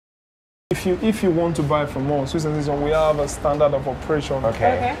If you want to buy from us, we have a standard of operation.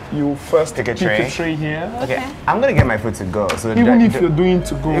 Okay. You first pick a tray here. Okay. I'm gonna get my food to go. So even if you're doing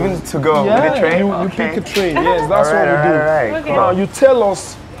to go. Even to go yeah, with a tray? You pick a tray. Yes, that's what we do. Right, okay. Now you tell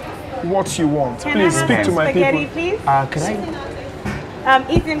us what you want. Can Please I have speak to my spaghetti, people. please? Can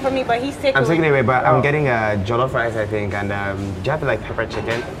I? Eating for me, but he's taking. I'm taking it away, but I'm getting jollof rice, I think, and do you have like pepper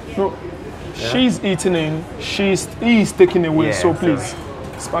chicken? No, she's eating in. He is taking away. Yeah, so please,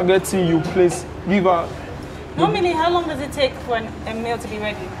 spaghetti. You please give her. Normally, how long does it take for a meal to be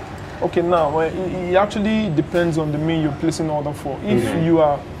ready? Okay, now it actually depends on the meal you're placing order for. If you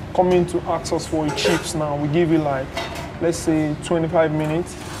are coming to ask us for chips now, we give you like, let's say 25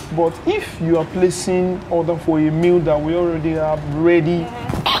 minutes. But if you are placing order for a meal that we already have ready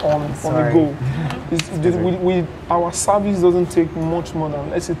on the go, our service doesn't take much more than,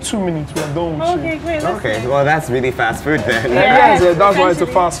 let's say, 2 minutes. We are done with Okay, you. great. Okay, well that's really fast food then. Yeah, that's why it's a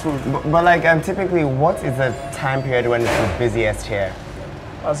fast food. But like, typically, what is the time period when it's the busiest here?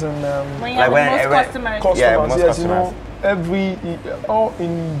 As in, when you have the most customers. Yeah, most yes, customers. You know,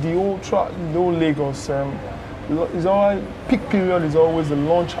 in the old Lagos, is always, peak period is always the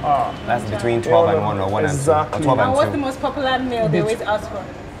lunch hour. That's between 12 and 1 or 1 exactly. and 2. Or 12 and And 2. what's the most popular meal they always ask for?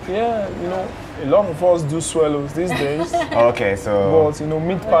 Yeah, you know, a lot of us do swallows these days. Okay, so... But, you know,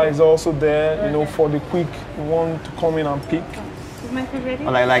 meat pie is also there, you know, for the quick one to come in and pick. Is my food ready?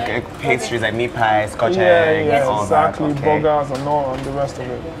 Or like pastries, like meat pie, scotch Yeah, egg, yeah, all exactly, that. Okay. burgers and all, and the rest of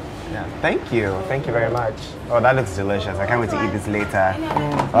it. Yeah. Thank you very much. Oh, that looks delicious. I can't wait to eat this later.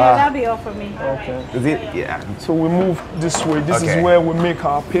 Yeah, that'll be all for me. Okay. Is it? Yeah. So we move this way. This Okay. is where we make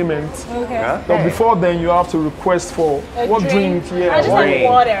our payment. Okay. Yeah? But before then, you have to request for what drink? Yeah, I just what- want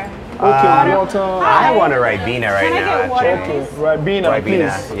water. Okay, water. I want a Ribena right Can I now, get water? actually. Okay, Ribena,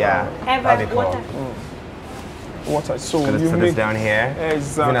 please. Yeah. Ever That'd be cool. water. Water. So Gonna you put make this down here.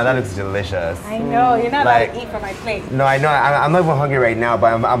 exactly. That looks delicious. I know, you're not Like- allowed to eat from my plate. No, I know. I'm not even hungry right now,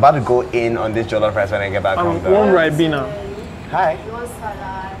 but I'm about to go in on this jollof rice when I get back home. and though. one Ribena. Hi.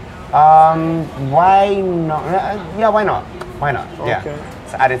 Why not? Yeah, why not? Why not? Yeah. Okay.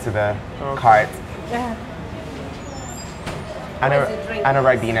 So add it to the cart. Yeah. And a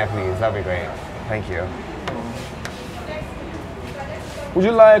Ribena, please. That'd be great. Thank you. Would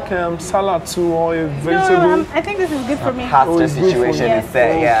you like salad too or a vegetable? No, I think this is good for me. Pasta it's good for situation you. is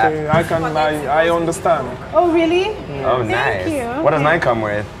set. Yeah. Okay, I understand. Oh, really? Oh, nice. you. What does mine come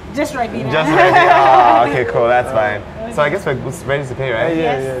with? Just Ribena. Just ready. Oh, okay, cool. That's fine. So I guess we're ready to pay, right?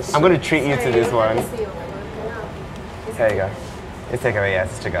 Yes. I'm going to treat you to this one. There you go. It's takeaway, yes,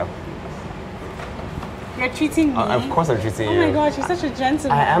 it's to go. You're treating me? Of course I'm treating Oh you. my gosh, you're such a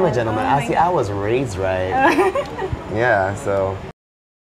gentleman. I am a gentleman. Oh my I was raised right. Yeah, so